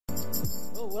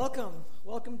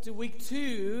Welcome to week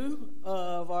 2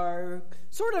 of our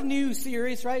sort of new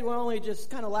series, right? We're only just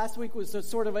kind of last week was a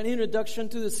sort of an introduction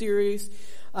to the series.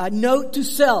 Note to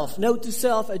Self,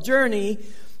 a journey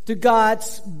to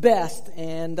God's best.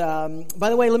 And by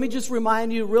the way, let me just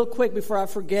remind you real quick before I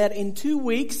forget, in 2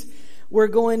 weeks,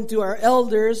 our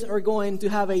elders are going to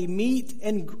have a meet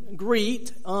and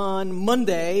greet on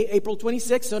Monday, April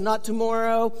 26th, so not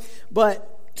tomorrow,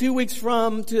 but 2 weeks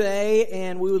from today,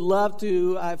 and we would love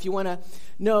to, if you want to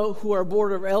know who our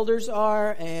board of elders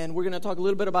are, and we're going to talk a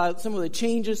little bit about some of the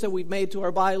changes that we've made to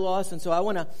our bylaws. And so I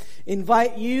want to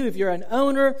invite you, if you're an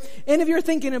owner, and if you're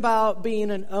thinking about being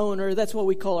an owner, that's what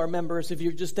we call our members. If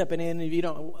you're just stepping in, if you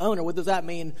don't owner, what does that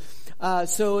mean?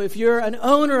 So if you're an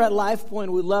owner at LifePoint,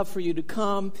 we'd love for you to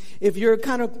come. If you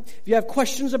have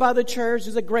questions about the church,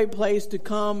 it's a great place to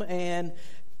come and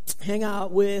hang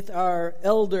out with our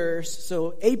elders.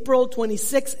 So April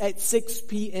 26th at 6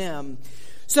 p.m.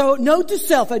 So note to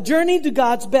self, a journey to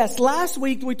God's best. Last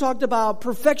week we talked about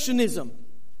perfectionism.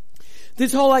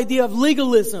 This whole idea of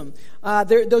legalism.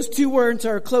 Those two words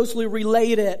are closely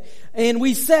related. And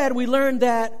we learned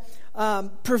that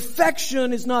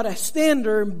perfection is not a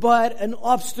standard, but an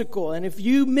obstacle. And if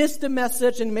you missed the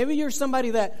message, and maybe you're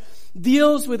somebody that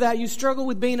deals with that, you struggle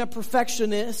with being a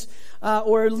perfectionist,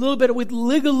 or a little bit with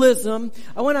legalism,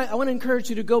 I want to encourage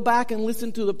you to go back and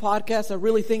listen to the podcast. I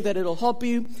really think that it'll help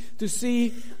you to see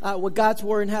what God's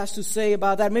Word has to say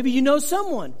about that. Maybe you know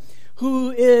someone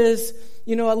who is,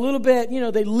 a little bit,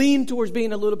 they lean towards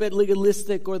being a little bit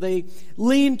legalistic, or they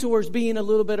lean towards being a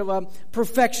little bit of a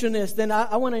perfectionist. Then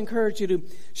I want to encourage you to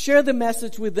share the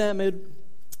message with them. It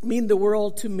mean the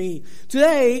world to me.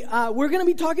 Today, we're going to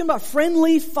be talking about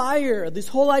friendly fire, this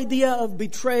whole idea of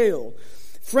betrayal.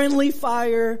 Friendly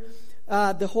fire,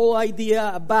 the whole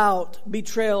idea about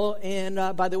betrayal.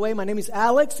 And by the way, my name is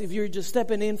Alex. If you're just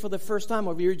stepping in for the first time,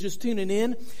 or if you're just tuning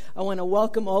in, I want to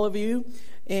welcome all of you.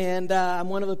 And I'm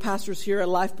one of the pastors here at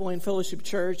LifePoint Fellowship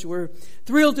Church. We're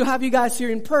thrilled to have you guys here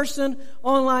in person,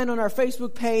 online on our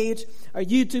Facebook page, our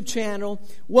YouTube channel.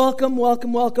 Welcome,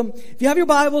 welcome, welcome. If you have your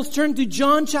Bibles, turn to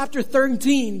John chapter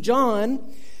 13. John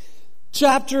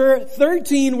chapter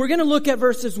 13. We're going to look at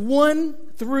verses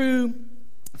 1 through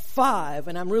 5.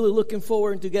 And I'm really looking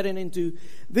forward to getting into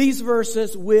these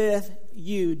verses with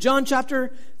you. John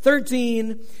chapter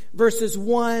 13, verses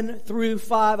 1 through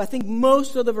 5. I think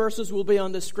most of the verses will be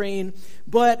on the screen,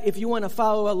 but if you want to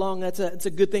follow along, it's a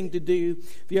good thing to do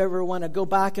if you ever want to go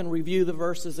back and review the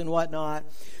verses and whatnot.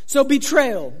 So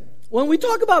betrayal. When we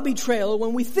talk about betrayal,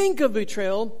 when we think of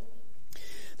betrayal,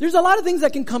 there's a lot of things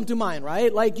that can come to mind,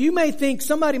 right? Like you may think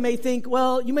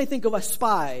of a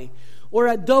spy or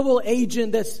a double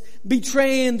agent that's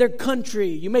betraying their country.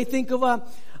 You may think of a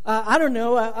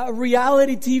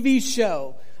reality TV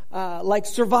show, like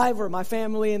Survivor. My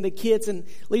family and the kids and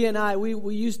Leah and I,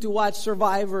 we used to watch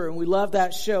Survivor, and we loved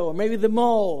that show. Or maybe The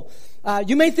Mole.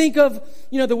 You may think of,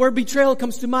 the word betrayal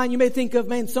comes to mind. You may think of,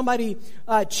 somebody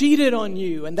cheated on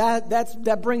you, and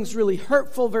that brings really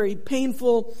hurtful, very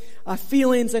painful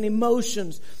feelings and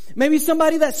emotions. Maybe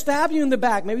somebody that stabbed you in the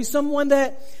back. Maybe someone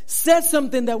that said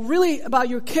something that really about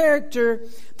your character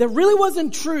that really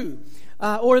wasn't true.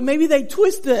 Or maybe they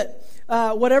twisted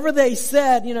whatever they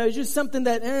said, it's just something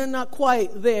that not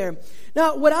quite there.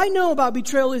 Now, what I know about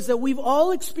betrayal is that we've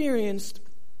all experienced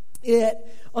it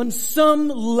on some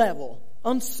level.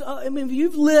 If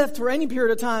you've lived for any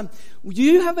period of time,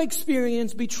 you have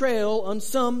experienced betrayal on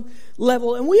some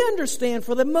level. And we understand,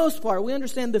 for the most part,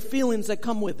 the feelings that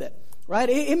come with it, right?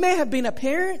 It may have been a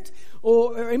parent,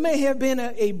 or it may have been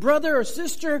a brother or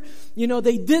sister.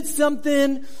 They did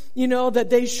something, that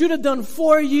they should have done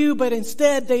for you, but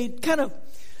instead they kind of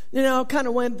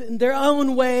went in their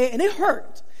own way, and it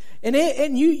hurt. And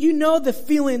you know the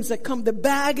feelings that come, the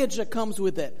baggage that comes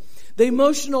with it, the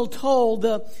emotional toll,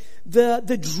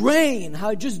 the drain, how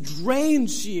it just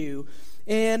drains you,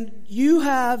 and you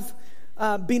have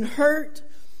been hurt.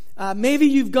 Maybe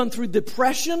you've gone through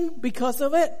depression because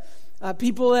of it.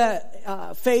 People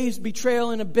that face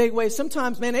betrayal in a big way,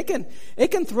 sometimes,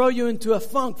 it can throw you into a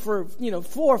funk for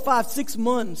 4, 5, 6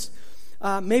 months.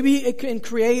 Maybe it can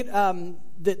create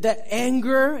that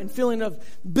anger and feeling of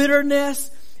bitterness,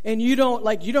 and you don't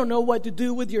know what to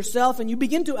do with yourself, and you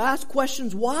begin to ask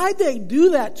questions: why they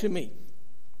do that to me?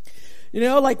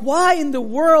 Why in the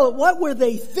world? What were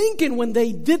they thinking when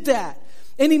they did that?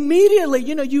 And immediately,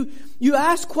 you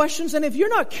ask questions, and if you're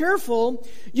not careful,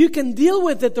 you can deal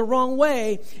with it the wrong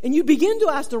way, and you begin to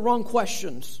ask the wrong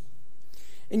questions.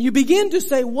 And you begin to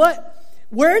say,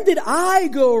 where did I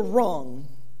go wrong?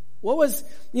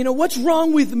 What's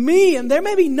wrong with me? And there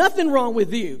may be nothing wrong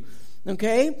with you.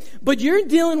 Okay? But you're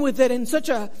dealing with it in such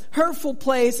a hurtful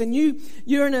place, and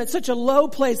you're in such a low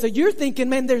place that you're thinking,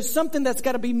 man, there's something that's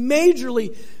got to be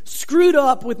majorly screwed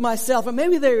up with myself. And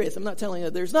maybe there is. I'm not telling you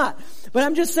that there's not. But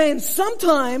I'm just saying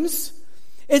sometimes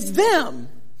it's them.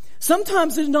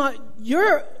 Sometimes it's not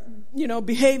your,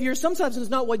 behavior. Sometimes it's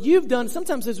not what you've done.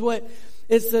 Sometimes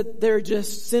it's that they're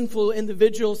just sinful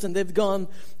individuals and they've gone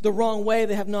the wrong way.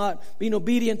 They have not been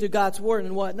obedient to God's word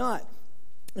and whatnot.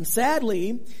 And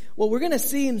sadly, what we're going to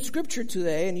see in Scripture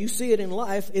today, and you see it in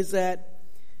life, is that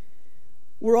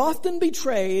we're often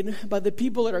betrayed by the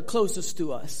people that are closest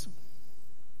to us.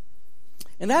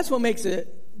 And that's what makes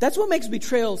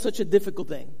betrayal such a difficult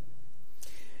thing.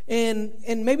 And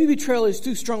maybe betrayal is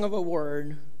too strong of a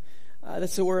word.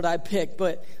 That's the word I picked.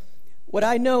 But what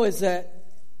I know is that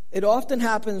it often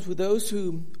happens with those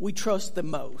who we trust the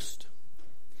most.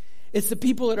 It's the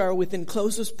people that are within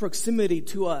closest proximity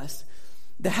to us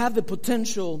that have the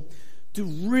potential to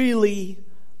really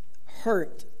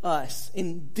hurt us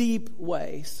in deep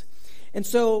ways. And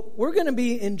so we're going to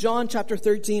be in John chapter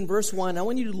 13, verse 1. I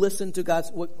want you to listen to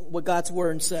what God's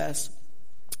word says.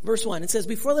 Verse 1, it says,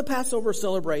 before the Passover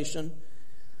celebration,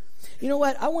 you know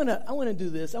what? I want to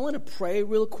do this. I want to pray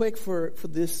real quick for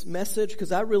this message,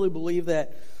 because I really believe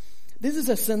that this is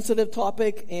a sensitive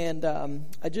topic, and I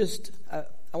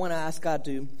want to ask God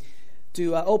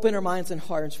to open our minds and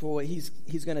hearts for what He's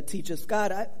going to teach us.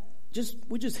 God,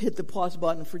 we just hit the pause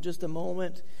button for just a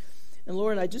moment. And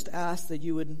Lord, I just ask that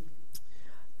you would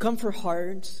comfort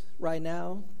hearts right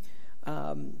now.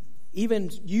 Even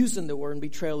using the word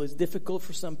betrayal is difficult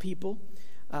for some people,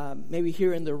 maybe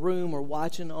here in the room or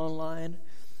watching online.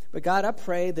 But God, I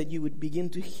pray that you would begin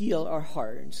to heal our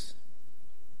hearts.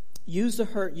 Use the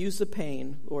hurt, use the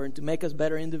pain, Lord, to make us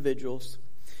better individuals.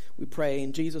 We pray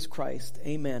in Jesus Christ.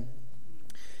 Amen.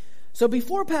 So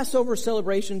before Passover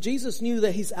celebration, Jesus knew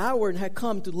that his hour had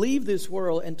come to leave this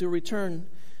world and to return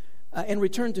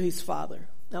to his Father.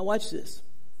 Now watch this.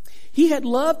 He had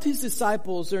loved his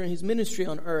disciples during his ministry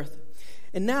on earth.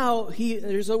 And now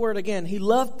there's a word again, he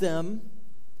loved them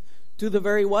to the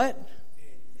very what?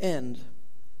 End.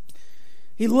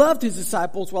 He loved his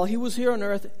disciples while he was here on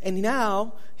earth, and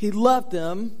now he loved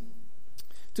them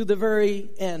to the very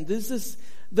end. This is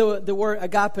the word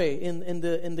agape in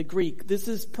the Greek. This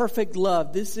is perfect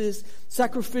love. This is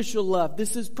sacrificial love.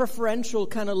 This is preferential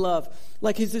kind of love.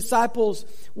 Like his disciples,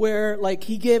 where like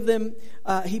he gave them,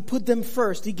 he put them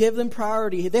first. He gave them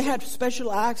priority. They had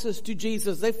special access to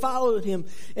Jesus. They followed him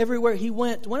everywhere he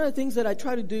went. One of the things that I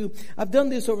try to do, I've done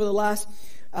this over the last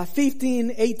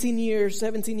 15, 18 years,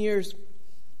 17 years,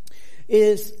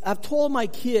 is I've told my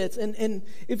kids, and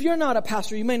if you're not a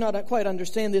pastor, you may not quite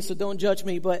understand this, so don't judge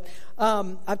me, but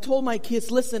I've told my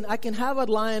kids, listen, I can have a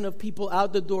line of people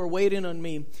out the door waiting on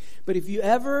me, but if you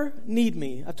ever need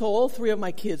me, I've told all three of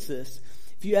my kids this,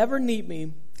 if you ever need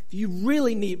me, if you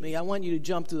really need me, I want you to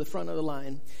jump to the front of the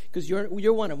line, because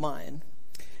you're one of mine.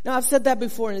 Now, I've said that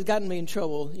before, and it's gotten me in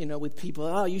trouble, with people.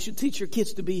 Oh, you should teach your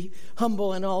kids to be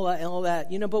humble and all that.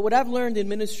 But what I've learned in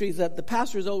ministry is that the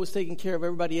pastor is always taking care of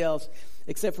everybody else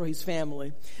except for his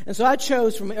family. And so I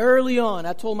chose from early on,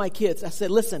 I told my kids, I said,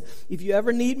 listen, if you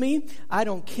ever need me, I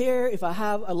don't care if I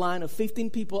have a line of 15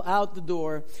 people out the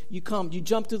door. You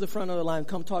jump to the front of the line,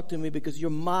 come talk to me because you're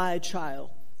my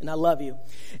child. And I love you.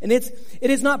 And it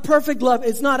is not perfect love.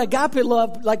 It's not agape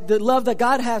love like the love that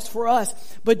God has for us.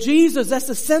 But Jesus, that's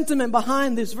the sentiment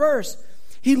behind this verse.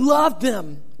 He loved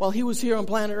them while he was here on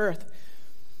planet Earth.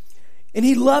 And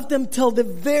he loved them till the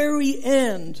very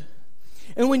end.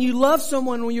 And when you love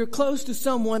someone, when you're close to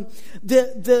someone,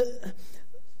 the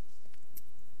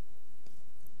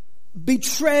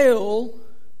betrayal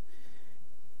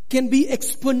can be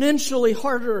exponentially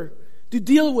harder to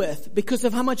deal with because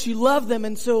of how much you love them.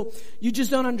 And so you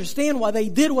just don't understand why they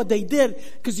did what they did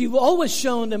because you've always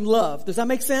shown them love. Does that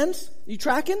make sense? You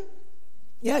tracking?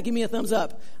 Yeah, give me a thumbs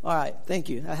up. All right, thank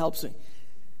you. That helps me.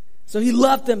 So he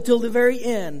loved them till the very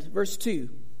end. Verse 2.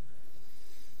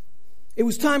 It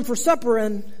was time for supper,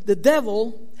 and the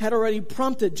devil had already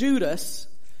prompted Judas,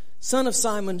 son of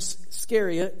Simon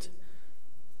Iscariot,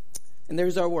 and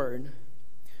there's our word,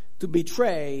 to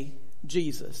betray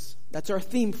Jesus. That's our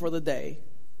theme for the day.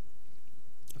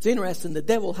 It's interesting. The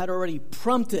devil had already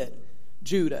prompted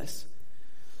Judas.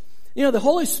 The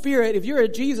Holy Spirit, if you're a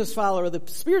Jesus follower, the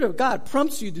Spirit of God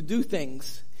prompts you to do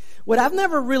things. What I've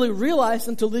never really realized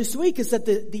until this week is that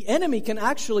the enemy can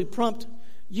actually prompt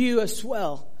you as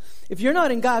well. If you're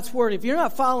not in God's Word, if you're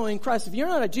not following Christ, if you're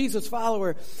not a Jesus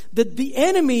follower, the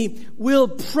enemy will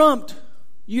prompt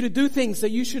you to do things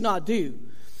that you should not do.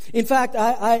 In fact,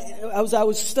 as I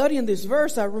was studying this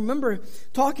verse, I remember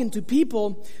talking to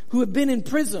people who have been in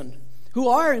prison. who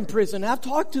are in prison. I've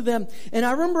talked to them, and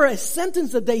I remember a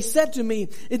sentence that they said to me.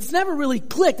 It's never really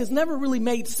clicked. It's never really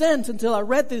made sense until I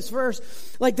read this verse.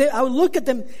 I would look at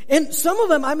them, and some of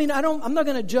them, I'm not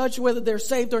going to judge whether they're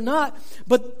saved or not,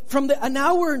 but from an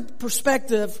outward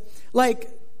perspective,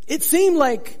 it seemed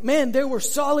like, man, they were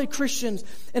solid Christians.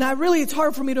 And it's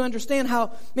hard for me to understand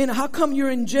how come you're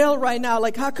in jail right now?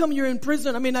 How come you're in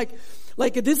prison?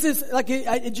 This is,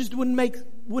 it just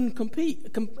wouldn't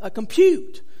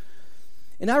compute.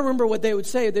 And I remember what they would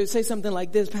say. They would say something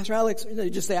like this, Pastor Alex, they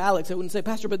just say Alex. They wouldn't say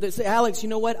Pastor, but they'd say, Alex, you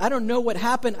know what? I don't know what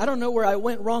happened. I don't know where I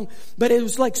went wrong, but it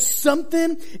was like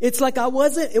something,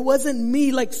 it wasn't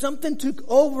me, like something took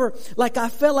over. Like I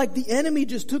felt like the enemy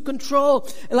just took control.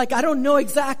 And I don't know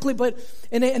exactly,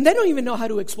 and they don't even know how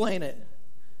to explain it.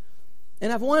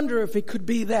 And I wonder if it could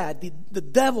be that the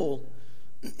devil,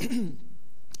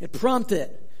 it prompted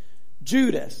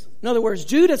Judas. In other words,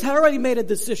 Judas had already made a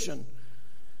decision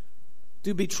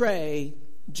to betray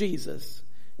Jesus.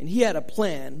 And he had a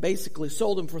plan, basically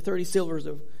sold him for 30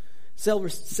 silver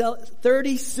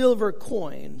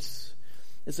coins.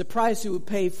 It's the price you would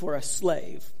pay for a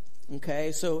slave.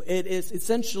 Okay, so it is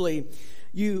essentially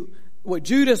what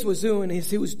Judas was doing is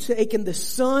he was taking the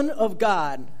Son of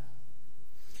God.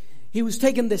 He was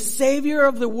taking the Savior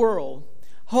of the world,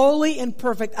 holy and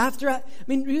perfect.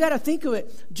 You got to think of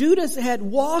it. Judas had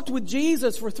walked with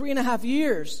Jesus for 3.5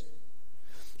 years.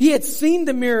 He had seen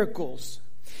the miracles.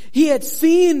 He had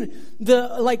seen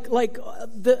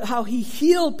how he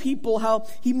healed people, how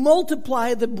he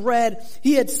multiplied the bread.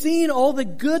 He had seen all the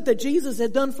good that Jesus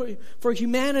had done for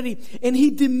humanity. And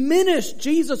he diminished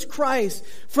Jesus Christ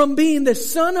from being the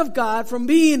Son of God, from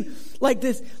being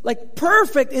this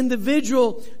perfect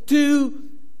individual to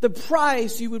the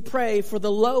price you would pay for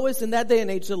the lowest, in that day and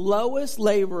age, the lowest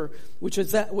labor, which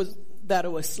was that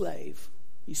of a slave.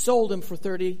 He sold him for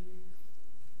 30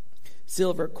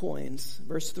 silver coins.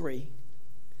 Verse 3.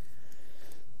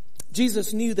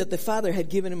 Jesus knew that the Father had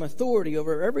given him authority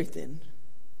over everything.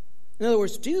 In other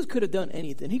words, Jesus could have done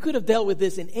anything. He could have dealt with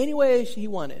this in any way he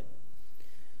wanted.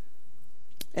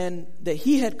 And that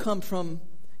he had come from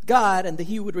God and that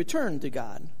he would return to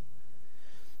God.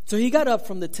 So he got up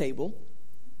from the table,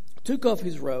 took off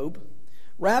his robe,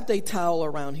 wrapped a towel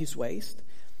around his waist,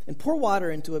 and poured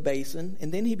water into a basin,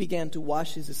 and then he began to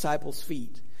wash his disciples'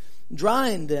 feet,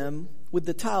 drying them with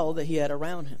the towel that he had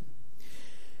around him.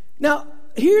 Now,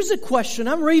 here's a question.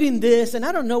 I'm reading this, and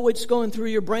I don't know what's going through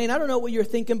your brain. I don't know what you're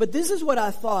thinking, but this is what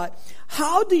I thought.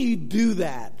 How do you do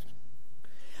that?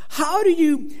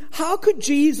 How could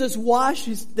Jesus wash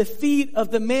the feet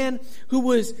of the man who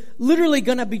was literally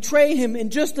going to betray him in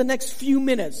just the next few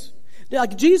minutes?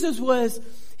 Jesus was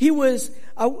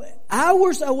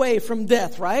hours away from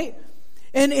death, right?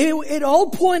 And it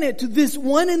all pointed to this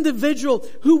one individual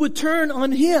who would turn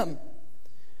on him,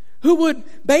 who would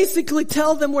basically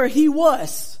tell them where he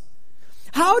was.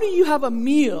 How do you have a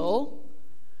meal,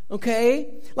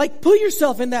 okay? Put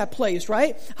yourself in that place,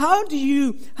 right? How do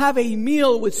you have a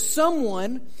meal with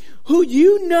someone who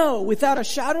you know without a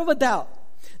shadow of a doubt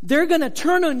they're going to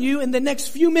turn on you in the next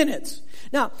few minutes?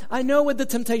 Now, I know what the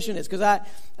temptation is because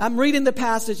I'm reading the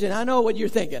passage and I know what you're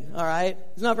thinking, all right?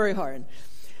 It's not very hard.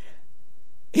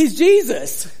 He's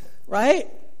Jesus, right?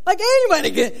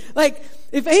 Anybody can,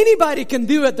 if anybody can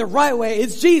do it the right way,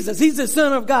 it's Jesus. He's the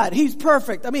Son of God. He's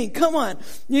perfect. Come on.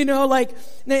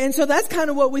 And so that's kind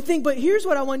of what we think. But here's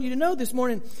what I want you to know this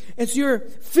morning. As you're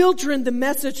filtering the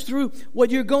message through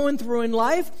what you're going through in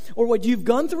life or what you've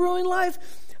gone through in life,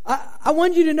 I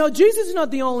want you to know Jesus is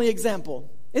not the only example.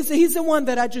 He's the one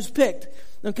that I just picked.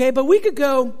 Okay. But we could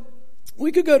go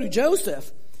to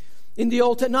Joseph. In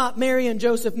the not Mary and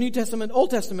Joseph, New Testament,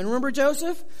 Old Testament. Remember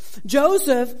Joseph?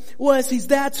 Joseph was his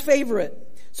dad's favorite.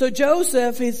 So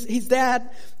Joseph, his dad,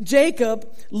 Jacob,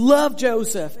 loved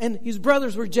Joseph. And his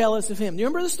brothers were jealous of him. Do you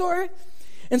remember the story?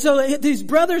 And so these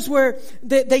brothers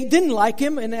they didn't like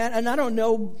him. And I don't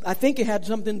know, I think it had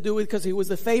something to do with because he was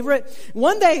the favorite.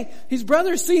 One day, his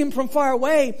brothers see him from far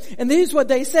away. And this is what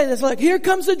they said. It's here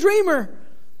comes the dreamer.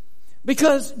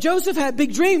 Because Joseph had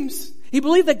big dreams. He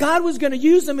believed that God was going to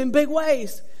use him in big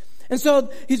ways. And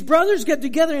so his brothers get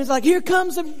together and he's here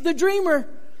comes the dreamer.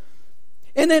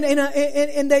 And then,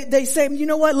 and they say, you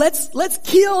know what? Let's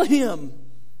kill him.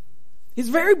 His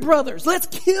very brothers. Let's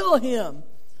kill him.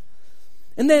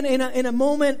 And then in a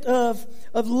moment of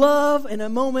love, in a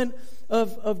moment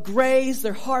of grace,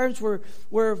 their hearts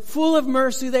were full of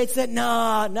mercy. They said,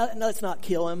 no, let's not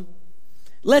kill him.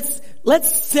 Let's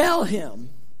sell him.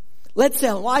 Let's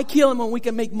sell him. Why kill him when we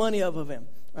can make money off of him,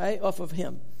 right? Off of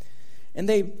him. And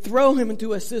they throw him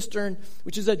into a cistern,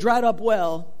 which is a dried up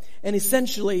well. And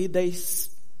essentially they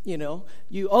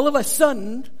You all of a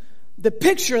sudden, the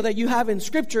picture that you have in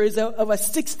Scripture is of a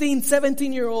 16,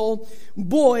 17-year-old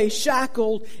boy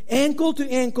shackled, ankle to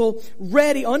ankle,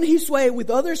 ready, on his way with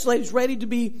other slaves, ready to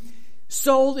be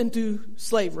sold into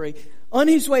slavery. On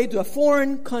his way to a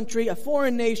foreign country, a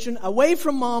foreign nation, away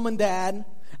from mom and dad,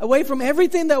 away from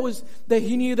everything that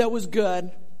he knew that was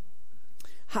good.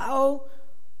 How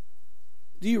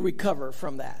do you recover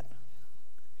from that?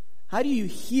 How do you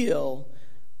heal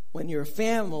when your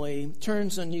family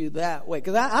turns on you that way?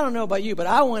 Because I don't know about you, but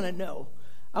I want to know.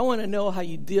 I want to know how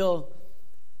you deal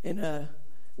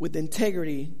with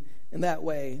integrity in that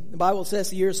way. The Bible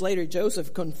says years later,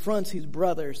 Joseph confronts his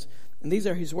brothers. And these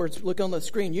are his words. Look on the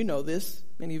screen. You know this.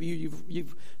 Many of you,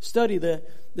 you've studied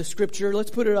the Scripture. Let's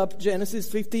put it up. Genesis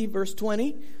 50, verse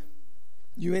 20.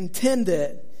 You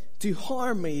intended to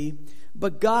harm me,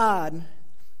 but God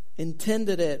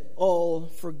intended it all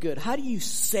for good. How do you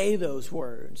say those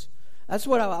words? That's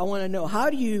what I want to know.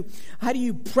 How do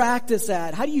you practice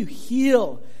that? How do you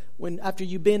heal after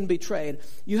you've been betrayed?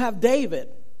 You have David,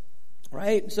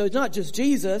 right? So it's not just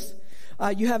Jesus.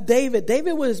 You have David.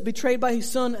 David was betrayed by his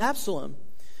son Absalom.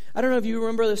 I don't know if you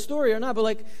remember the story or not,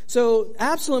 but so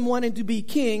Absalom wanted to be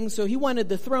king, so he wanted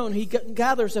the throne. He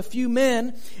gathers a few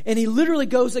men, and he literally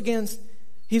goes against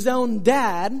his own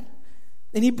dad,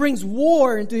 and he brings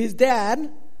war into his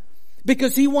dad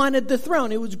because he wanted the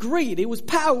throne. It was greed. It was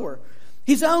power.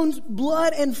 His own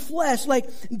blood and flesh.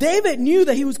 David knew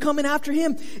that he was coming after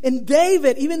him. And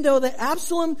David, even though that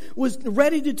Absalom was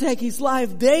ready to take his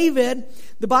life, David,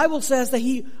 the Bible says that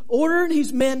he ordered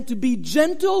his men to be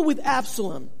gentle with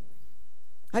Absalom.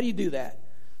 How do you do that?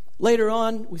 Later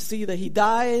on, we see that he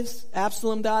dies.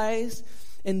 Absalom dies.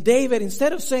 And David,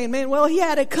 instead of saying, man, well, he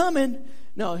had it coming.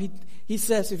 No, he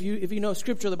says, if you know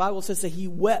Scripture, the Bible says that he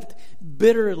wept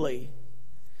bitterly.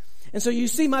 And so you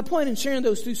see my point in sharing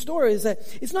those two stories, that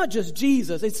it's not just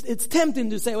Jesus. It's tempting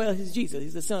to say, well, he's Jesus.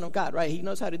 He's the Son of God, right? He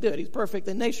knows how to do it. He's perfect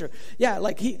in nature. Yeah,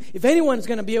 if anyone's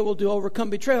going to be able to overcome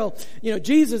betrayal,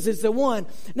 Jesus is the one.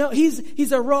 No,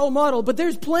 he's a role model. But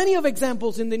there's plenty of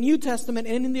examples in the New Testament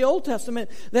and in the Old Testament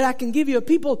that I can give you of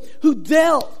people who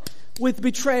dealt with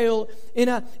betrayal in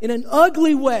an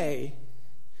ugly way.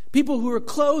 People who were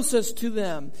closest to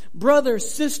them, brothers,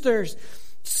 sisters,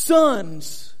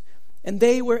 sons. And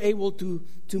they were able to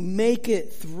make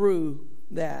it through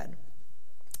that.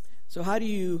 So what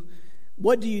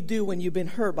do you do when you've been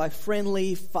hurt by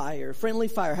friendly fire? Friendly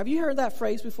fire. Have you heard that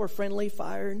phrase before, friendly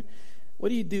fire? What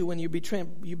do you do when you're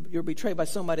betrayed by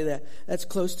somebody that's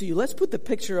close to you? Let's put the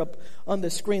picture up on the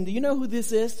screen. Do you know who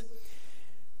this is?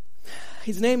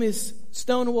 His name is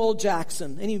Stonewall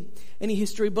Jackson. Any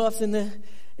history buffs in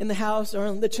the house or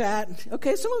in the chat?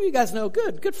 Okay, some of you guys know.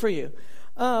 Good for you.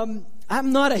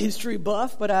 I'm not a history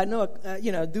buff, but I know,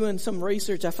 doing some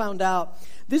research, I found out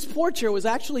this portrait was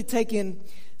actually taken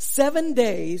 7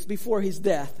 days before his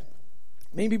death.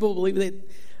 Many people believe that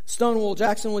Stonewall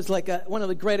Jackson was one of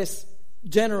the greatest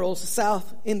generals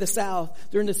in the South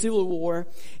during the Civil War.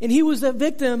 And he was a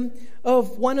victim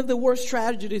of one of the worst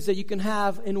tragedies that you can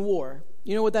have in war.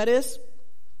 You know what that is?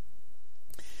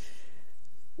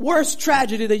 Worst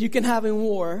tragedy that you can have in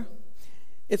war.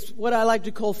 It's what I like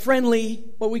to call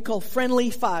what we call friendly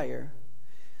fire.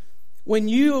 When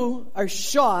you are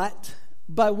shot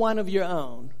by one of your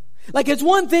own. It's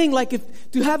one thing,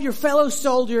 to have your fellow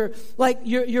soldier,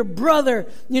 your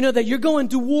brother, that you're going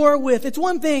to war with. It's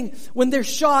one thing when they're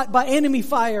shot by enemy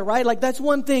fire, right? That's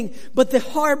one thing. But the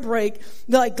heartbreak,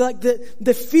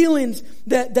 the feelings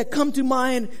that come to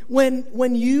mind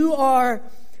when you are,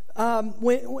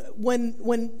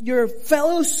 when your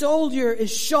fellow soldier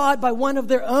is shot by one of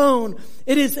their own,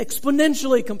 it is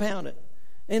exponentially compounded.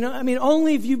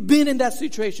 Only if you've been in that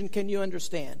situation can you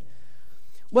understand.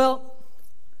 Well,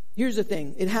 here's the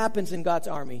thing. It happens in God's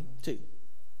army too.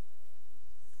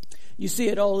 You see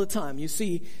it all the time. You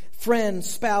see friends,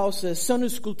 spouses, Sunday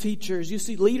school teachers. You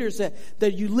see leaders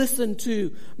that you listen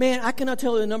to. Man, I cannot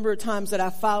tell you the number of times that I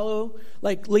follow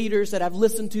leaders that I've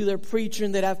listened to their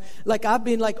preaching, that I've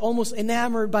been almost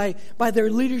enamored by their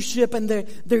leadership and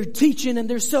their teaching, and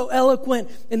they're so eloquent,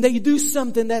 and they do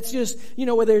something that's just,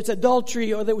 whether it's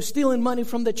adultery or they were stealing money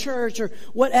from the church or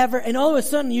whatever, and all of a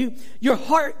sudden your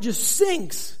heart just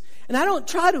sinks. And I don't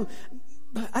try to,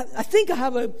 I think I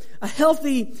have a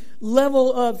healthy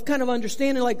level of kind of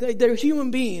understanding, they're human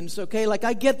beings, okay?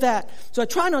 I get that. So I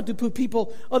try not to put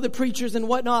other preachers and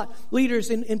whatnot, leaders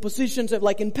in positions of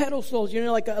in pedestals,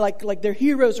 like they're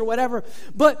heroes or whatever.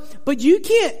 But you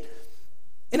can't,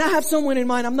 and I have someone in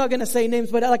mind, I'm not going to say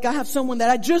names, but I have someone that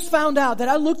I just found out that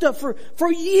I looked up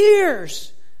for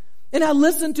years. And I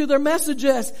listen to their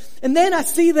messages. And then I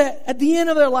see that at the end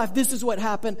of their life, this is what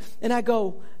happened. And I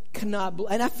go, and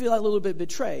I feel a little bit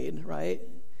betrayed, right?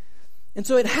 And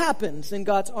so it happens in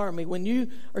God's army when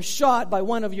you are shot by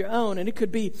one of your own, and it could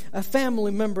be a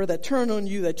family member that turned on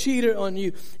you, that cheated on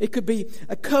you. It could be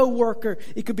a coworker.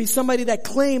 It could be somebody that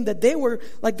claimed that they were,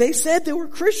 like they said they were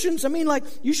Christians. I mean, like,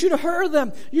 you should have heard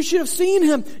them. You should have seen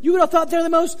him. You would have thought they're the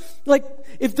most, like,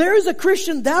 if there is a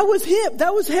Christian, that was him.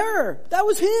 That was her. That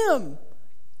was him.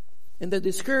 And the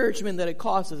discouragement that it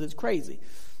causes is crazy.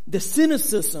 The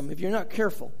cynicism, if you're not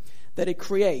careful, that it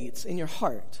creates in your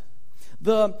heart.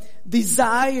 The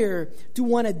desire to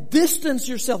want to distance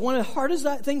yourself. One of the hardest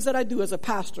things that I do as a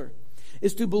pastor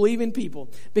is to believe in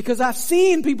people. Because I've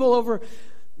seen people over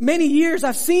many years,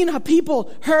 I've seen how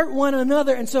people hurt one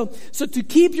another. And so to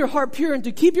keep your heart pure and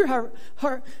to keep your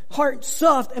heart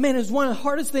soft, I mean, is one of the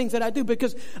hardest things that I do.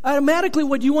 Because automatically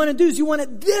what you want to do is you want to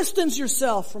distance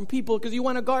yourself from people because you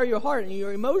want to guard your heart and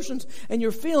your emotions and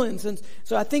your feelings. And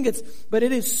so I think but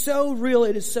it is so real,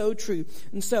 it is so true.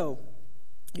 And so,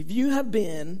 if you have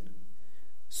been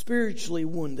spiritually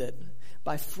wounded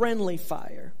by friendly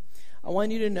fire, I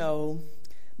want you to know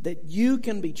that you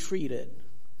can be treated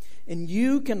and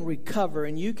you can recover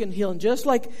and you can heal. And just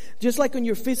like when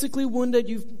you're physically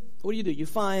wounded, what do? You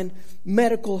find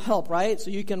medical help, right?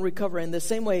 So you can recover. In the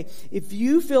same way, if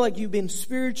you feel like you've been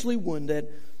spiritually wounded,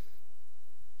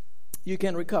 you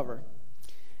can recover.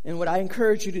 And what I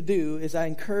encourage you to do is I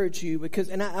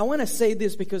want to say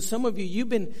this because some of you,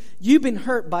 you've been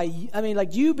hurt by, I mean,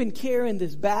 like you've been carrying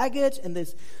this baggage and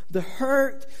the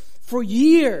hurt for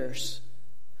years.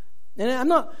 And I'm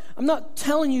not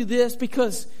telling you this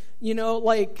because,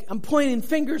 like I'm pointing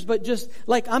fingers, but just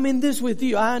like I'm in this with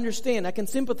you. I understand. I can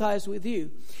sympathize with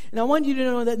you. And I want you to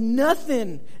know that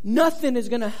nothing is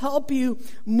going to help you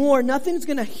more. Nothing is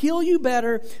going to heal you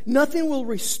better. Nothing will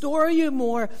restore you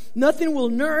more. Nothing will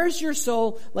nourish your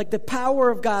soul like the power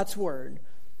of God's Word.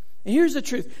 And here's the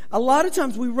truth. A lot of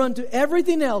times we run to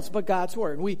everything else but God's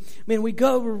Word. We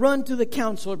run to the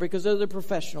counselor because they're the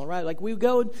professional, right? Like we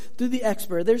go to the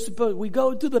expert. We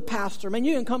go to the pastor. Man,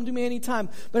 you can come to me anytime.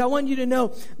 But I want you to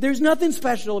know there's nothing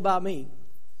special about me.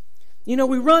 We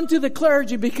run to the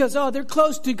clergy because, they're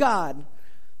close to God.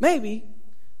 Maybe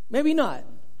not,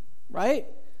 right?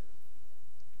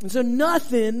 And so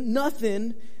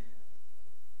nothing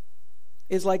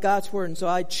is like God's Word. And so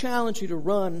I challenge you to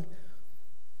run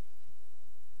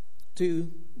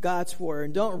to God's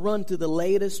Word. Don't run to the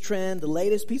latest trend, the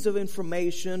latest piece of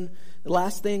information, the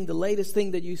latest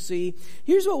thing that you see.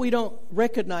 Here's what we don't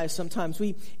recognize sometimes.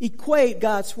 We equate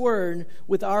God's Word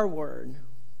with our word.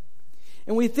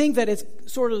 And we think that it's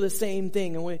sort of the same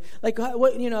thing. And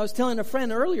I was telling a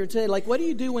friend earlier today, like, what do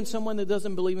you do when someone that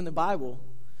doesn't believe in the Bible?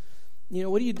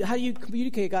 How do you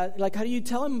communicate God? Like, how do you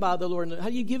tell them about the Lord? How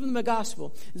do you give them the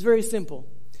gospel? It's very simple.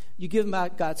 You give them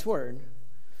out God's Word.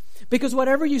 Because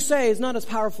whatever you say is not as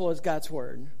powerful as God's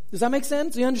Word. Does that make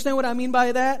sense? Do you understand what I mean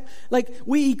by that? Like,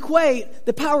 we equate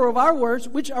the power of our words,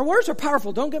 which our words are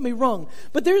powerful, don't get me wrong.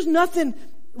 But there's nothing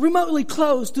remotely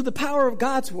close to the power of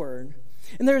God's Word.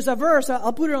 And there's a verse,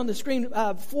 I'll put it on the screen,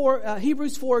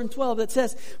 Hebrews 4:12 that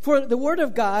says, "For the Word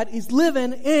of God is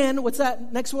living and," what's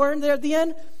that next word there at the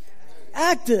end?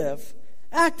 Active.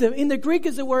 Active. In the Greek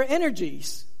is the word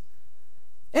energies.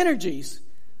 Energies.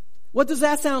 What does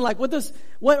that sound like?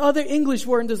 What other English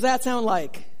word does that sound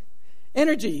like?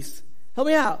 Energies. Help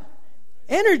me out.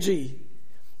 Energy.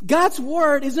 God's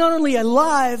Word is not only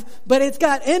alive, but it's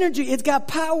got energy, it's got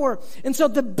power. And so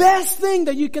the best thing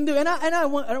that you can do,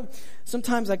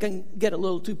 sometimes I can get a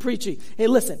little too preachy. Hey,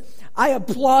 listen, I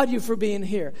applaud you for being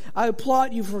here. I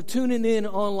applaud you for tuning in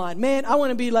online. Man, I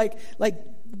want to be like,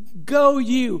 go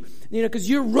you, because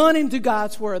you're running to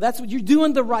God's Word. That's what you're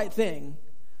doing, the right thing.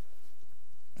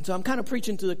 And so I'm kind of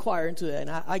preaching to the choir into that, and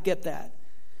I get that.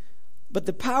 But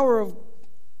the power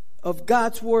of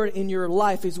God's Word in your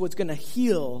life is what's going to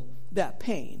heal that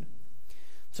pain.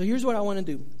 So here's what I want to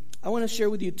do. I want to share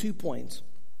with you 2 points.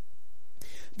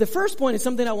 The first point is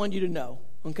something I want you to know.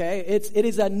 Okay? It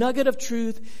is a nugget of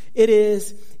truth. It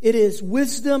is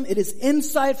wisdom. It is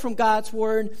insight from God's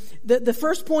Word. The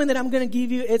first point that I'm going to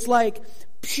give you, it's like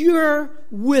pure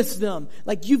wisdom.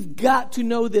 Like, you've got to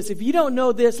know this. If you don't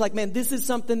know this, like, man, this is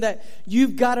something that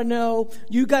you've got to know.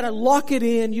 You've got to lock it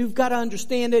in. You've got to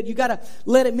understand it. You've got to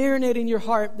let it marinate in your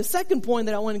heart. The second point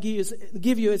that I want to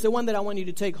give you is the one that I want you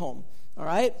to take home. All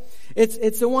right?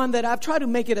 It's the one that I've tried to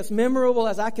make it as memorable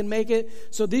as I can make it.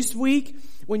 So this week,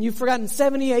 when you've forgotten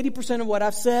 70-80% of what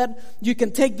I've said, you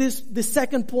can take this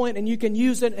second point and you can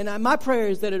use it. And my prayer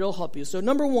is that it'll help you. So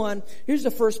number one, here's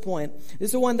the first point. This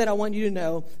is the one that I want you to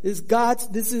know. This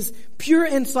is pure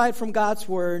insight from God's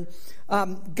Word.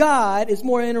 God is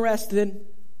more interested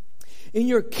in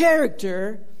your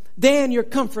character than your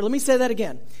comfort. Let me say that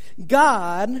again.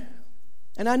 God,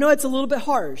 and I know it's a little bit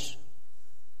harsh,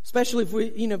 especially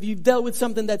if you've dealt with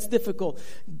something that's difficult.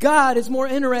 God is more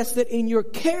interested in your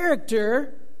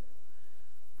character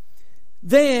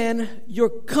than your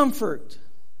comfort.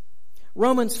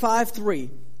 Romans 5:3.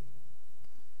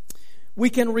 We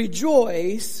can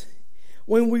rejoice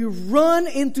when we run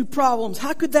into problems.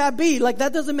 How could that be? Like,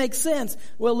 that doesn't make sense.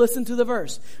 Well, listen to the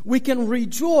verse. We can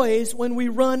rejoice when we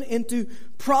run into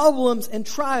problems and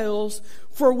trials,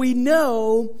 for we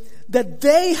know that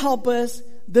they help us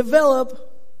develop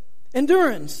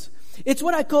endurance. It's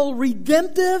what I call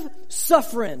redemptive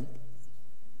suffering.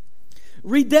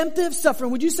 Redemptive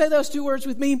suffering. Would you say those two words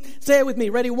with me? Say it with me.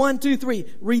 Ready? 1, 2, 3.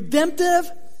 Redemptive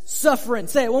suffering.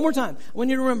 Say it one more time. I want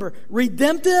you to remember.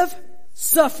 Redemptive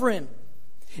suffering.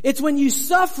 It's when you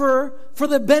suffer for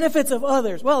the benefits of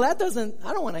others. Well, I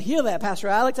don't want to hear that, Pastor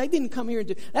Alex. I didn't come here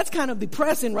that's kind of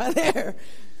depressing right there.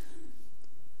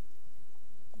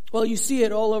 Well, you see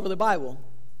it all over the Bible.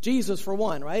 Jesus, for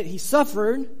one, right? He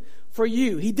suffered for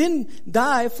you. He didn't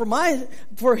die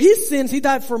for his sins. He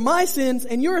died for my sins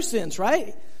and your sins,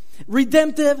 right?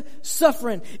 Redemptive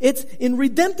suffering. It's in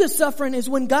redemptive suffering is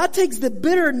when God takes the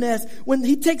bitterness, when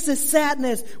He takes the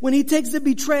sadness, when He takes the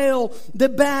betrayal, the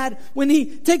bad, when He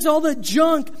takes all the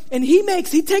junk, and He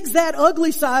takes that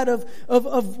ugly side of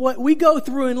what we go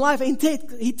through in life, and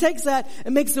He takes that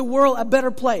and makes the world a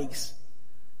better place.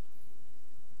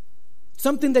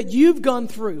 Something that you've gone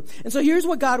through. And so here's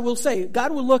what God will say.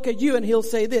 God will look at you and He'll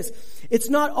say this. It's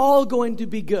not all going to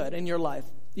be good in your life.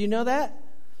 Do you know that?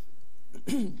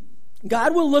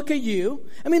 God will look at you.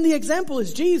 I mean, the example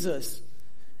is Jesus,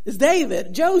 is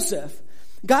David, Joseph.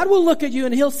 God will look at you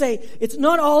and He'll say, it's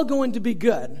not all going to be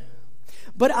good,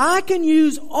 but I can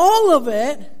use all of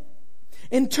it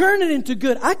and turn it into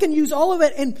good. I can use all of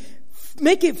it and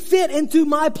make it fit into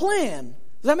my plan.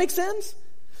 Does that make sense?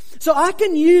 So I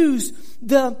can use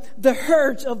the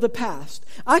hurts of the past.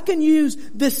 I can use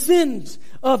the sins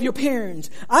of your parents.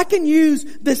 I can use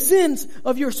the sins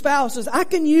of your spouses. I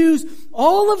can use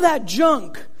all of that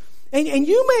junk. And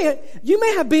you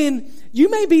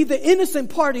may be the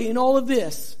innocent party in all of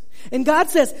this. And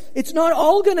God says, it's not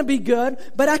all going to be good,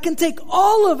 but I can take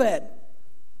all of it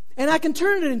and I can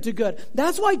turn it into good.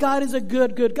 That's why God is a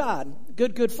good God.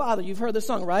 Good Father. You've heard the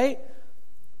song, right?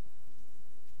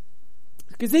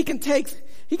 Because He can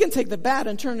take the bad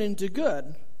and turn it into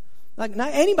good. Like,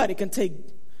 not anybody can take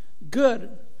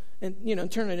good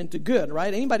and turn it into good,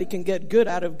 right? Anybody can get good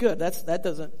out of good.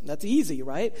 That's easy,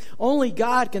 right? Only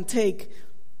God can take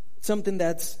something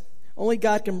only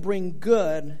God can bring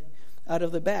good out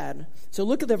of the bad. So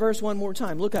look at the verse one more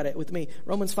time. Look at it with me.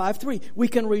 Romans 5:3. We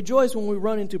can rejoice when we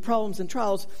run into problems and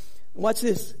trials. Watch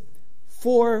this.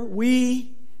 For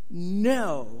we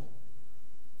know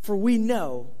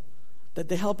that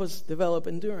they help us develop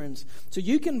endurance. So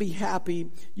you can be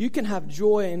happy, you can have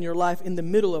joy in your life in the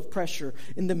middle of pressure,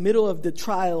 in the middle of the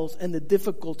trials and the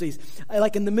difficulties.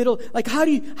 Like in the middle, like how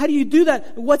do you do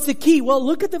that? What's the key? Well,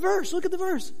 look at the verse.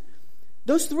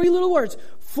 Those three little words.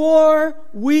 For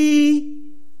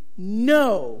we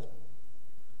know.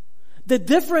 The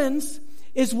difference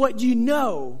is what you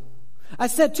know. I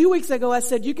said 2 weeks ago,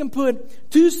 you can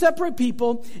put two separate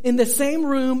people in the same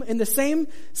room, in the same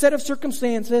set of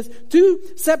circumstances, two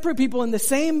separate people in the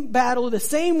same battle, the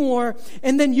same war,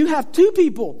 and then you have two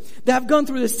people that have gone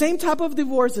through the same type of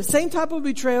divorce, the same type of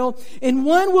betrayal, and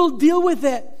one will deal with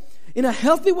it in a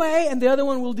healthy way, and the other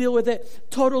one will deal with it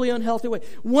totally unhealthy way.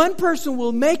 One person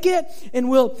will make it and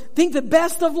will think the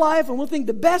best of life and will think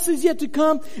the best is yet to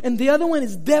come, and the other one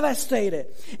is devastated.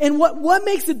 And what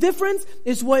makes the difference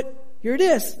is here it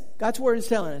is. God's Word is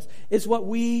telling us. It's what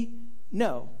we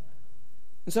know.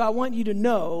 And so I want you to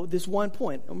know this one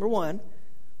point. Number one,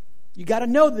 you got to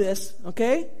know this,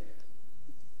 okay?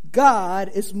 God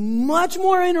is much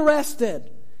more interested,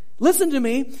 listen to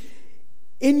me,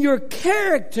 in your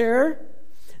character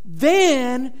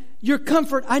than your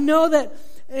comfort. I know that,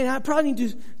 and I probably need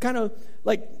to kind of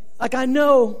like I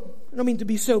know, I don't mean to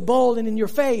be so bold and in your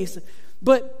face,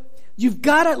 but you've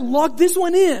got to lock this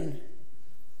one in.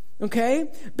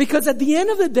 Okay? Because at the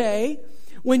end of the day,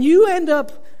 when you end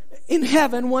up in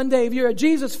heaven one day, if you're a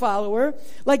Jesus follower,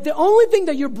 like the only thing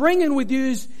that you're bringing with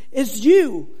you is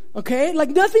you. Okay? Like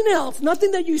nothing else,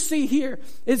 nothing that you see here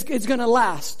is going to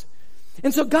last.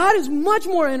 And so God is much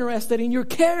more interested in your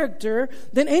character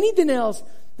than anything else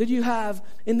that you have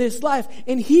in this life.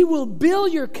 And He will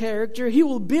build your character. He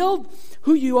will build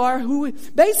who you are.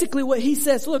 Basically what He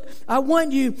says, look, I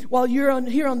want you, while you're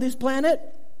here on this planet,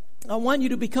 I want you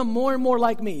to become more and more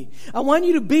like me. I want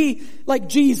you to be like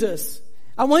Jesus.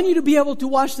 I want you to be able to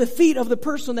wash the feet of the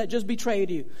person that just betrayed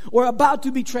you or about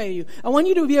to betray you. I want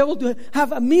you to be able to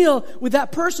have a meal with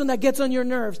that person that gets on your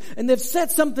nerves and they've said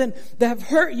something that have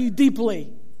hurt you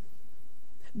deeply.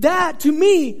 That, to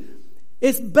me,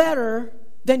 is better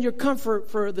than your comfort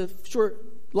for the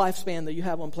short lifespan that you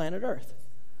have on planet Earth.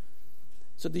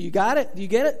 So do you got it? Do you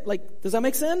get it? Like, does that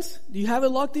make sense? Do you have it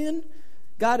locked in?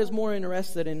 God is more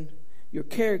interested in your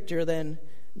character than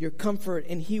your comfort,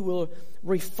 and He will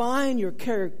refine your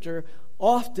character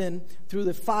often through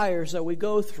the fires that we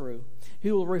go through.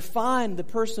 He will refine the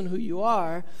person who you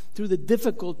are through the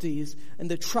difficulties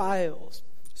and the trials.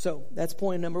 So that's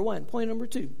point number one. Point number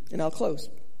two, and I'll close.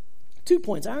 2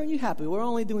 points. Aren't you happy? We're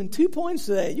only doing 2 points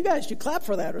today. You guys should clap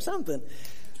for that or something.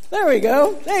 There we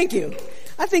go. Thank you.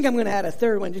 I think I'm going to add a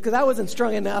third one because I wasn't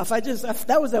strong enough.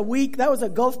 That was a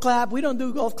golf clap. We don't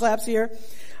do golf claps here.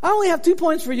 I only have 2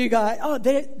 points for you guys. Oh,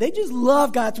 they just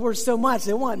love God's word so much.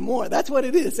 They want more. That's what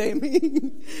it is,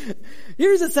 Amy.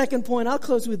 Here's the second point. I'll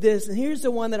close with this. And here's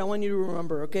the one that I want you to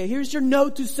remember. Okay. Here's your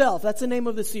note to self. That's the name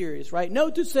of the series, right?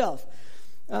 Note to self.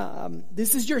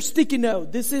 This is your sticky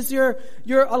note. This is your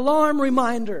alarm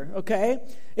reminder. Okay.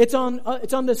 It's on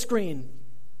the screen.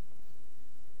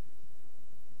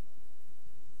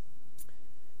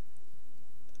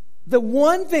 The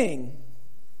one thing,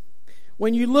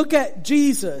 when you look at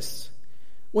Jesus,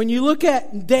 when you look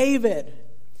at David,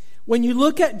 when you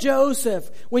look at Joseph,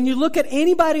 when you look at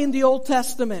anybody in the Old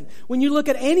Testament, when you look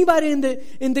at anybody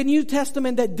in the New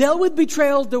Testament that dealt with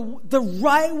betrayal the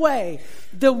right way,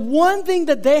 the one thing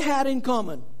that they had in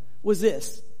common was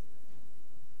this.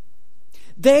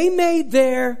 They made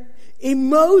their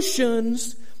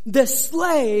emotions the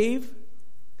slave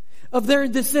of their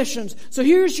decisions. So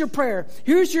here's your prayer.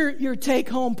 Here's your take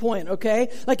home point,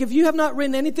 okay? Like if you have not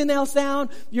written anything else down,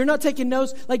 you're not taking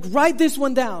notes, like write this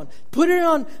one down. Put it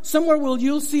on somewhere where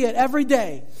you'll see it every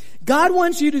day. God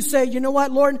wants you to say, you know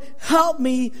what, Lord, help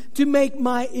me to make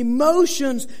my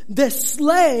emotions the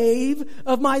slave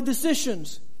of my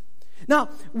decisions. Now,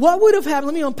 what would have happened,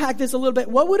 let me unpack this a little bit.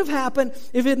 What would have happened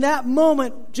if in that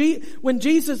moment, when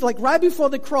Jesus, like right before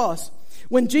the cross,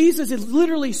 when Jesus is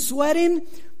literally sweating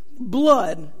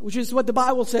blood, which is what the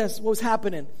Bible says was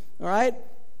happening, all right?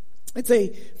 It's a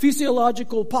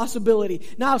physiological possibility.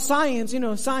 Now science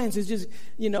is just,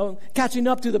 catching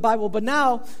up to the Bible. But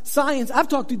now science, I've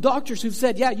talked to doctors who've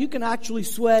said, yeah, you can actually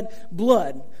sweat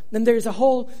blood. And there's a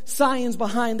whole science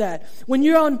behind that. When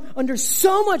you're under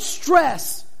so much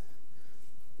stress,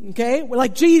 okay,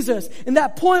 like Jesus, in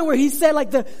that point where He said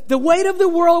like the weight of the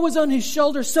world was on His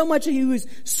shoulders so much that He was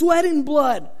sweating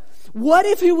blood. What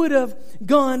if He would have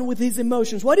gone with His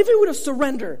emotions? What if He would have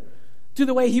surrendered to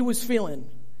the way He was feeling?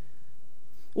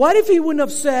 What if He wouldn't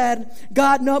have said,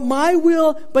 God, not my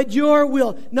will, but your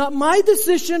will. Not my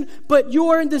decision, but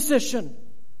your decision.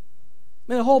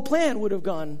 I mean, the whole plan would have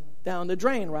gone down the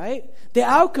drain, right? The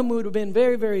outcome would have been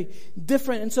very, very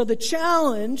different. And so the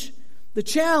challenge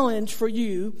for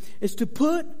you is to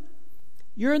put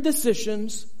your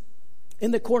decisions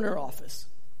in the corner office.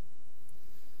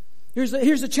 Here's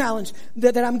the challenge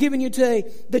that I'm giving you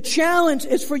today. The challenge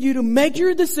is for you to make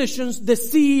your decisions the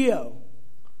CEO.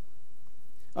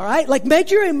 All right? Like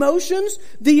make your emotions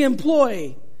the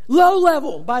employee. Low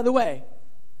level, by the way.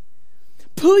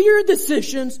 Put your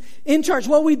decisions in charge.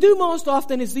 What we do most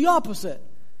often is the opposite.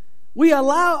 We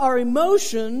allow our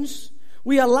emotions,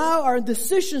 we allow our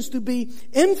decisions to be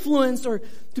influenced or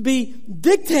to be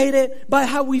dictated by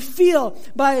how we feel,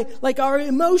 by like our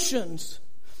emotions.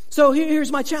 So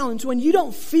here's my challenge. When you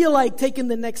don't feel like taking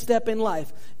the next step in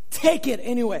life, take it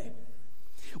anyway.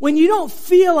 When you don't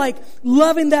feel like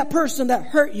loving that person that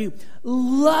hurt you,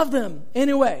 love them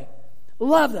anyway.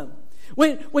 Love them.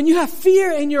 When you have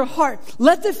fear in your heart,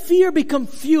 let the fear become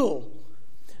fuel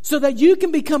so that you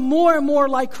can become more and more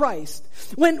like Christ.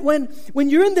 When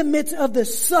you're in the midst of the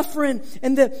suffering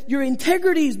and your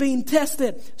integrity is being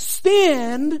tested,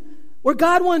 stand where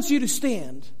God wants you to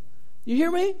stand. You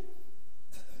hear me?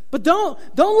 But don't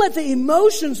let the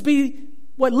emotions be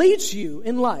what leads you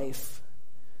in life.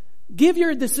 Give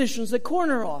your decisions the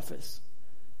corner office.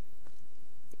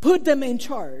 Put them in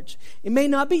charge. It may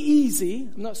not be easy.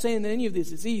 I'm not saying that any of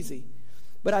this is easy.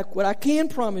 But what I can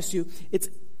promise you, it's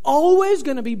always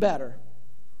going to be better.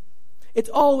 It's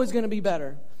always going to be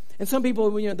better. And some people,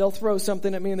 they'll throw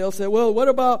something at me and they'll say, well, what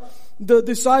about the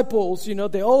disciples?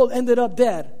 They all ended up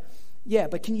dead. Yeah,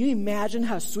 but can you imagine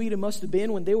how sweet it must have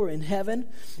been when they were in heaven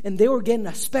and they were getting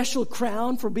a special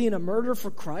crown for being a martyr for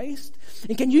Christ?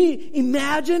 And can you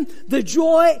imagine the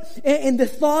joy and the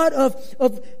thought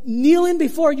of kneeling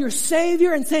before your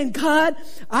Savior and saying, God,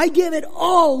 I give it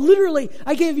all. Literally,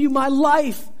 I gave you my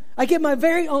life. I give my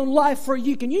very own life for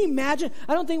you. Can you imagine?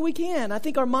 I don't think we can. I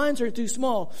think our minds are too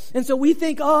small. And so we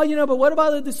think, but what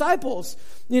about the disciples?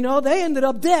 They ended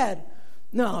up dead.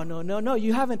 No.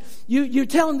 You haven't. You're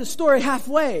telling the story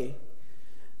halfway.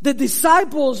 The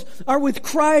disciples are with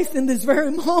Christ in this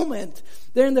very moment.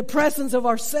 They're in the presence of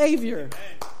our Savior.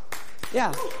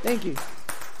 Yeah, thank you.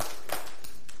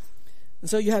 And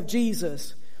so you have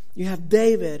Jesus, you have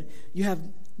David, you have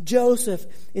Joseph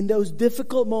in those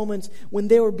difficult moments when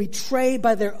they were betrayed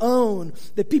by their own,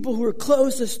 the people who were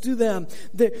closest to them.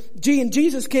 In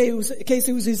Jesus' case,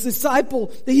 it was his disciple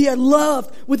that he had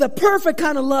loved with a perfect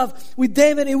kind of love. With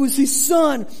David, it was his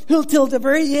son who till the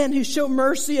very end he showed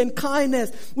mercy and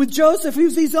kindness. With Joseph, he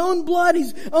was his own blood,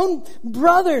 his own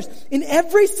brothers. In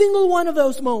every single one of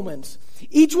those moments,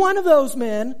 each one of those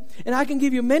men, and I can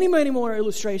give you many, many more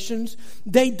illustrations,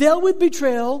 they dealt with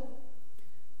betrayal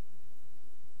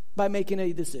by making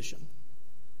a decision.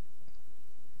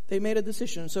 They made a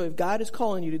decision. So if God is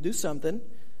calling you to do something,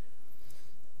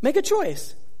 make a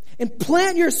choice and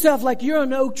plant yourself like you're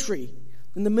an oak tree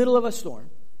in the middle of a storm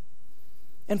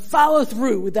and follow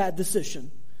through with that decision.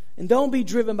 And don't be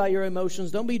driven by your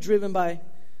emotions. Be driven by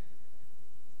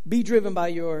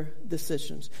your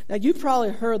decisions. Now, you've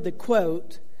probably heard the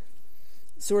quote,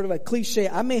 sort of a cliche.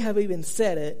 I may have even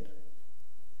said it.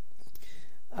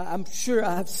 I'm sure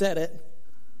I have said it.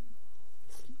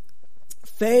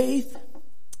 Faith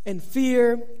and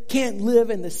fear can't live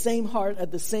in the same heart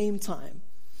at the same time.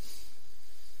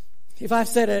 If I've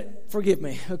said it, forgive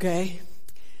me, okay?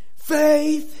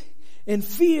 Faith and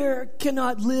fear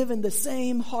cannot live in the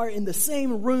same heart, in the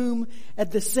same room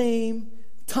at the same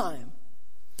time.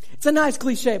 It's a nice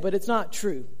cliche, but it's not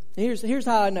true. Here's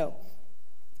how I know.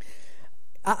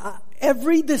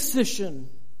 Every decision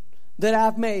that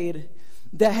I've made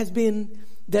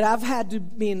that I've had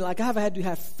to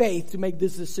have faith to make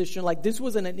this decision. Like, this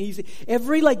wasn't an easy,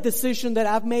 every decision that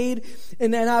I've made,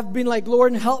 and then I've been like,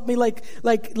 Lord, help me, like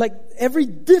every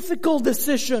difficult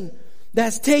decision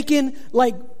that's taken,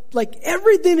 like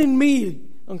everything in me,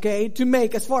 okay, to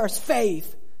make as far as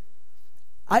faith.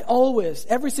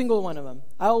 Every single one of them,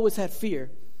 I always had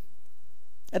fear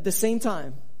at the same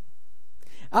time.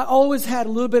 I always had a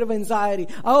little bit of anxiety.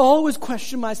 I always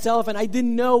questioned myself, and I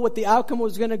didn't know what the outcome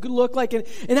was going to look like.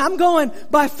 And I'm going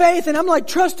by faith, and I'm like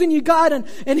trusting you, God,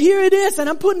 and here it is. And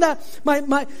I'm putting that,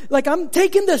 I'm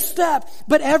taking the step.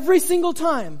 But every single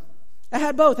time, I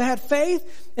had both. I had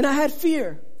faith and I had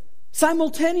fear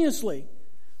simultaneously.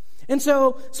 And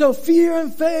so fear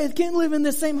and faith can't live in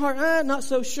the same heart. I'm not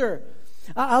so sure.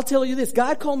 I'll tell you this.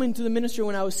 God called me into the ministry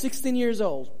when I was 16 years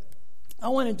old. I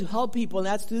wanted to help people, and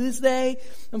that's to this day.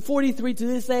 I'm 43 to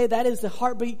this day. That is the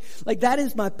heartbeat. That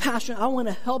is my passion. I want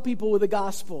to help people with the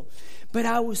gospel. But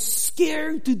I was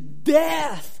scared to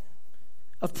death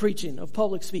of preaching, of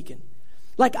public speaking.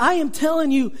 I am telling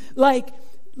you,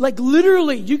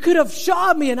 literally, you could have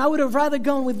shot me, and I would have rather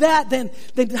gone with that than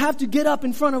have to get up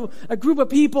in front of a group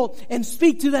of people and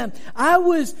speak to them. I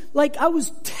was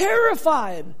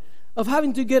terrified of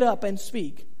having to get up and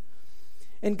speak.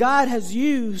 And God has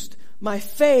used my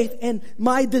faith and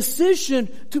my decision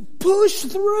to push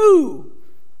through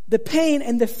the pain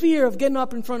and the fear of getting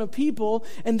up in front of people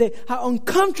and how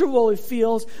uncomfortable it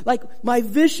feels. My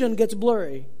vision gets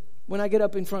blurry when I get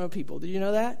up in front of people. Did you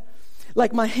know that?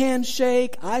 My hands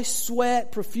shake. I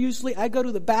sweat profusely. I go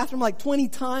to the bathroom 20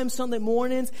 times Sunday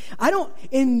mornings. I don't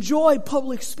enjoy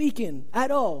public speaking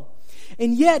at all.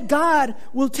 And yet God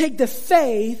will take the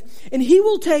faith and He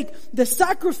will take the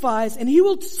sacrifice, and He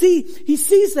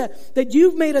sees that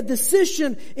you've made a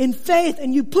decision in faith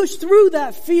and you push through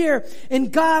that fear,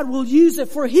 and God will use it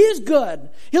for His good.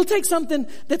 He'll take something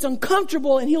that's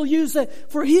uncomfortable and He'll use it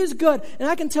for His good. And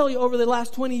I can tell you, over the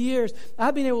last 20 years,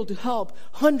 I've been able to help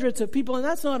hundreds of people, and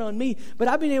that's not on me, but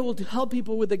I've been able to help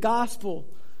people with the gospel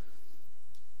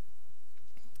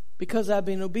because I've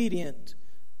been obedient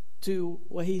to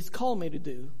what He's called me to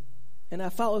do. And I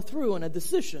follow through on a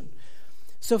decision.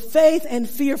 So faith and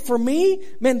fear for me,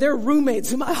 man, they're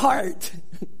roommates in my heart.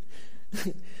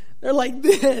 They're like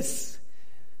this.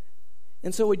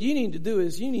 And so what you need to do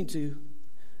is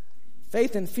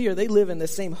faith and fear, they live in the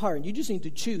same heart. You just need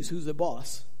to choose who's the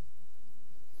boss.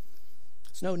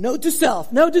 So no to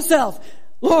self.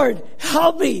 Lord,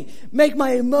 help me make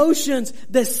my emotions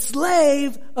the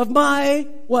slave of my,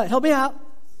 what? Help me out.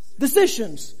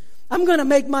 Decisions. I'm going to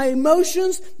make my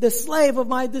emotions the slave of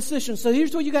my decisions. So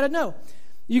here's what you got to know.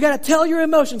 You got to tell your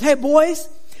emotions, hey boys,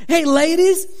 hey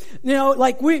ladies,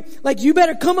 you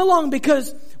better come along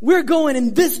because we're going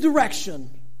in this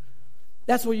direction.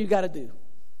 That's what you got to do.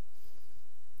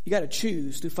 You got to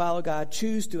choose to follow God,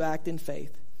 choose to act in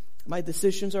faith. My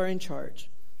decisions are in charge.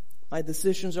 My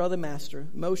decisions are the master.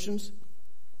 Emotions,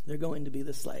 they're going to be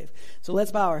the slave. So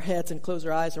let's bow our heads and close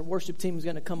our eyes. Our worship team is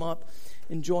going to come up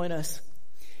and join us.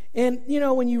 And,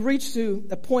 when you reach to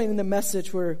a point in the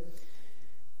message where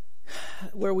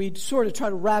we sort of try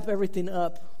to wrap everything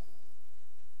up,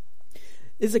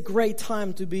 it's a great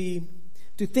time to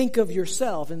think of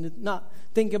yourself and to not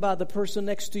think about the person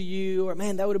next to you or,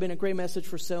 man, that would have been a great message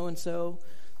for so-and-so.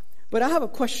 But I have a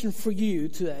question for you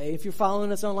today. If you're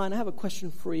following us online, I have a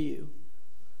question for you.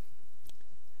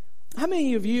 How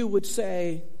many of you would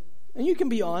say, and you can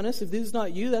be honest, if this is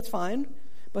not you, that's fine.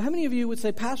 But how many of you would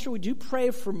say, Pastor, would you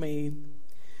pray for me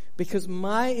because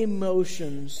my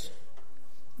emotions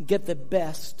get the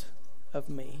best of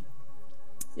me?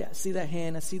 Yeah, I see that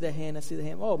hand, I see that hand, I see the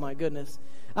hand. Oh my goodness.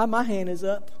 My hand is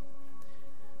up.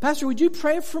 Pastor, would you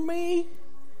pray for me?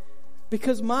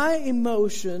 Because my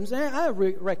emotions, and I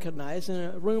recognize in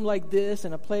a room like this,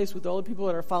 in a place with all the people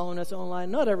that are following us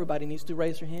online, not everybody needs to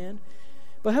raise their hand.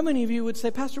 But how many of you would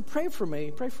say, Pastor, pray for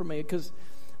me, because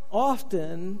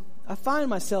often I find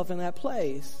myself in that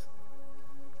place.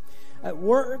 At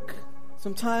work,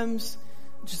 sometimes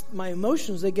just my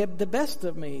emotions, they get the best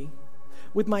of me.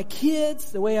 With my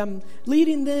kids, the way I'm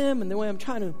leading them and the way I'm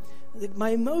trying to, my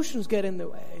emotions get in the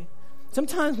way.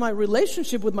 Sometimes my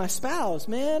relationship with my spouse,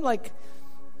 man,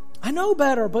 I know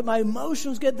better, but my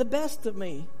emotions get the best of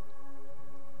me.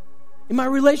 In my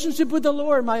relationship with the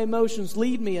Lord, my emotions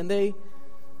lead me and they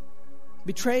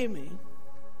betray me.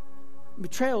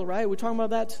 Betrayal, right? We're talking about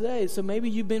that today. So maybe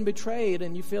you've been betrayed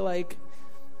and you feel like,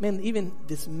 man, even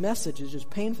this message is just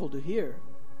painful to hear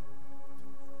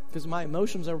because my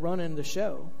emotions are running the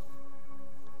show.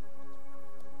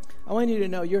 I want you to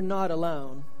know you're not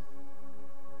alone.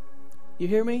 You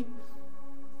hear me?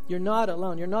 You're not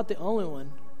alone. You're not the only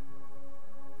one.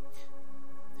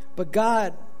 But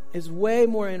God is way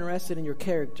more interested in your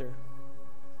character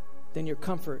than your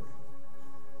comfort.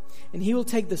 And He will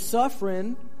take the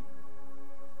suffering,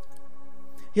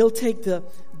 He'll take the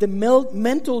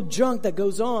mental junk that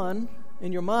goes on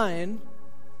in your mind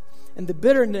and the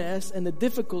bitterness and the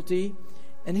difficulty,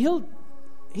 and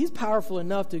He's powerful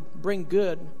enough to bring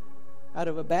good out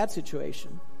of a bad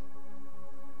situation.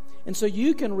 And so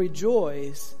you can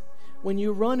rejoice when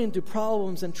you run into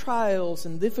problems and trials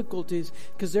and difficulties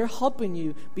because they're helping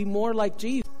you be more like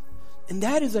Jesus. And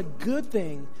that is a good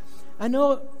thing. I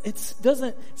know it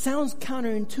sounds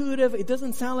counterintuitive. It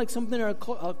doesn't sound like something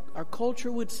our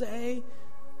culture would say.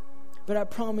 But I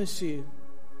promise you,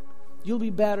 you'll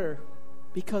be better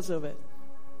because of it.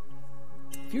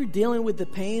 If you're dealing with the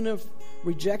pain of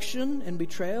rejection and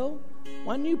betrayal,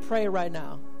 why don't you pray right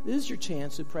now? This is your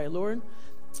chance to pray. Lord,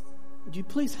 would you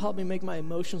please help me make my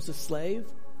emotions a slave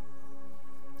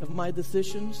of my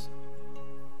decisions?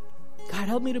 God,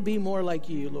 help me to be more like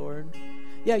you, Lord.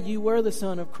 Yeah, you were the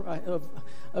Son of Christ,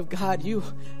 of God. You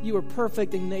were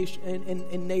perfect in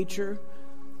nature.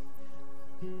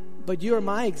 But you are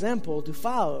my example to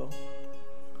follow.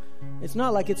 It's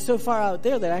not like it's so far out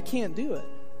there that I can't do it.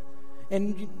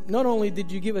 And not only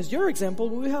did you give us your example,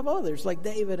 but we have others like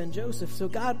David and Joseph. So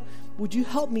God, would you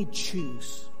help me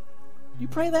choose? You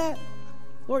pray that?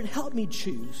 Lord, help me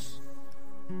choose.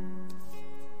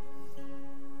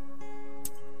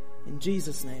 In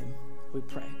Jesus' name we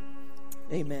pray.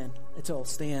 Amen. Let's all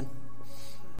stand.